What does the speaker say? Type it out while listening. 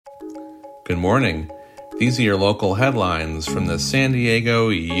Good morning. These are your local headlines from the San Diego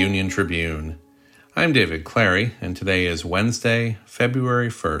Union Tribune. I'm David Clary, and today is Wednesday, February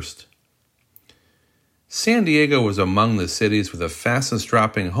 1st. San Diego was among the cities with the fastest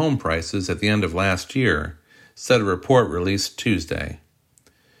dropping home prices at the end of last year, said a report released Tuesday.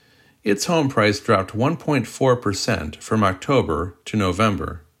 Its home price dropped 1.4% from October to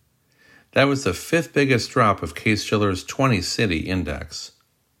November. That was the fifth biggest drop of Case-Shiller's 20-city index.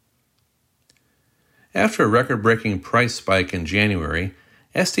 After a record-breaking price spike in January,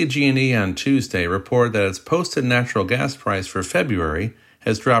 SDG&E on Tuesday reported that its posted natural gas price for February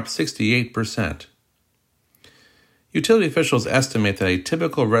has dropped 68%. Utility officials estimate that a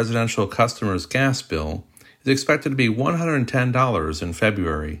typical residential customer's gas bill is expected to be $110 in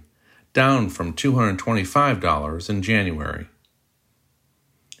February, down from $225 in January.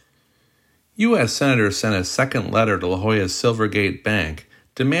 U.S. senators sent a second letter to La Jolla's Silvergate Bank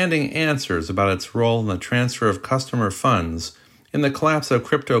demanding answers about its role in the transfer of customer funds in the collapse of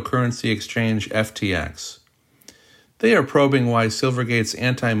cryptocurrency exchange FTX. They are probing why Silvergate's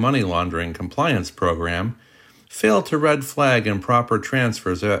anti-money laundering compliance program failed to red flag improper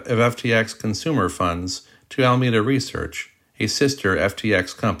transfers of FTX consumer funds to Alameda Research, a sister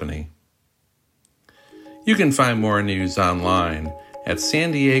FTX company. You can find more news online at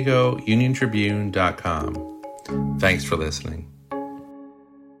SanDiegoUnionTribune.com. Thanks for listening.